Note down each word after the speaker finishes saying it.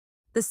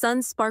The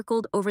sun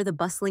sparkled over the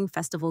bustling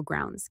festival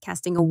grounds,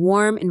 casting a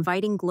warm,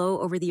 inviting glow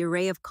over the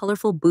array of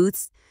colorful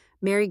booths,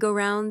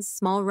 merry-go-rounds,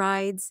 small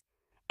rides,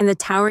 and the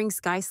towering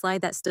sky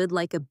slide that stood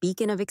like a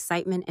beacon of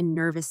excitement and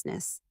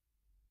nervousness.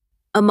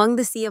 Among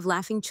the sea of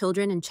laughing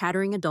children and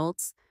chattering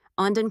adults,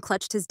 Andon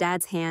clutched his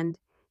dad's hand,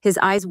 his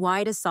eyes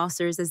wide as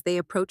saucers as they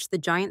approached the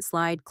giant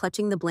slide,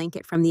 clutching the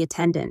blanket from the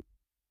attendant.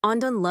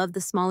 Andon loved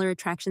the smaller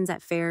attractions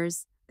at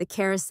fairs, the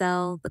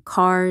carousel, the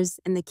cars,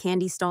 and the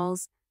candy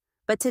stalls.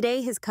 But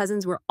today his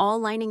cousins were all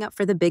lining up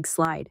for the big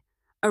slide,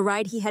 a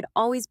ride he had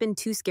always been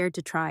too scared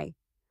to try.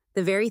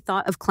 The very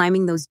thought of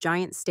climbing those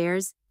giant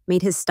stairs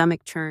made his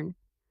stomach churn.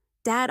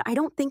 "Dad, I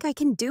don't think I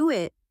can do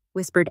it,"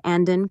 whispered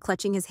Andon,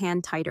 clutching his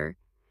hand tighter.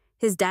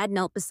 His dad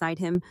knelt beside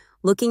him,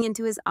 looking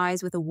into his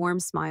eyes with a warm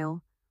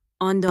smile.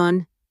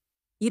 "Andon,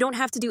 you don't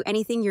have to do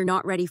anything you're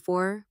not ready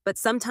for, but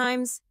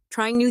sometimes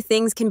trying new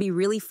things can be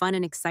really fun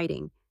and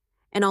exciting.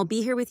 And I'll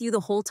be here with you the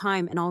whole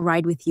time, and I'll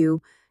ride with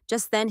you."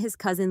 Just then his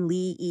cousin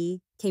Lee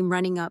Yi came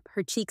running up,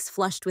 her cheeks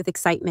flushed with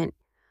excitement.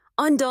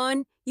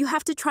 "Andon, you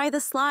have to try the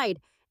slide.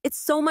 It's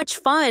so much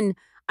fun.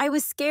 I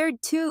was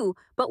scared too,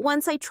 but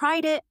once I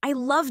tried it, I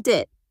loved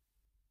it."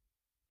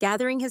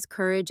 Gathering his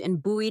courage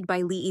and buoyed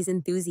by Lee's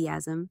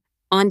enthusiasm,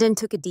 Andon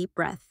took a deep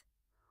breath.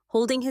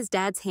 Holding his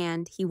dad's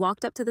hand, he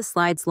walked up to the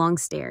slide's long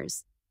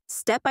stairs.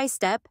 Step by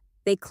step,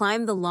 they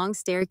climbed the long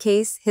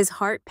staircase, his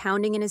heart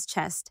pounding in his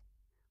chest.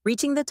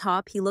 Reaching the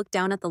top, he looked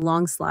down at the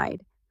long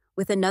slide.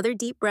 With another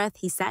deep breath,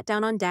 he sat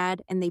down on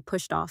Dad and they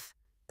pushed off,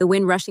 the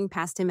wind rushing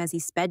past him as he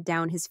sped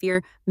down, his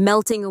fear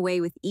melting away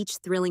with each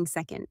thrilling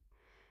second.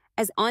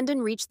 As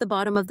Andon reached the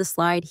bottom of the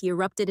slide, he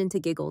erupted into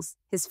giggles,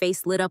 his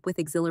face lit up with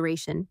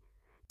exhilaration.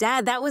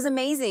 "Dad, that was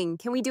amazing.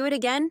 Can we do it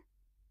again?"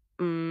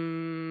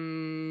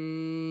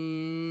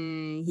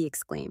 He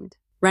exclaimed,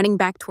 running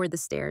back toward the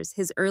stairs,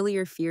 his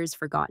earlier fears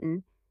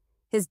forgotten.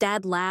 His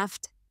dad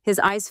laughed, his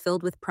eyes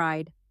filled with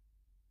pride.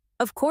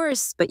 "Of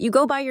course, but you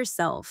go by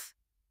yourself.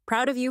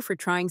 Proud of you for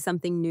trying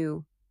something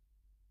new."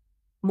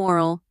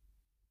 Moral: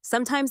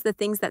 sometimes the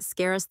things that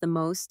scare us the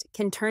most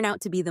can turn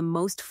out to be the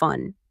most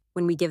fun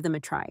when we give them a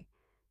try.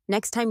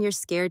 Next time you're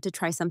scared to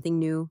try something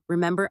new,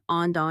 remember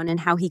Andon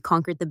and how he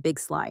conquered the big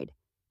slide.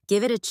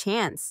 Give it a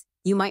chance.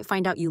 You might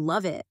find out you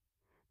love it.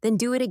 Then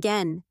do it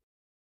again.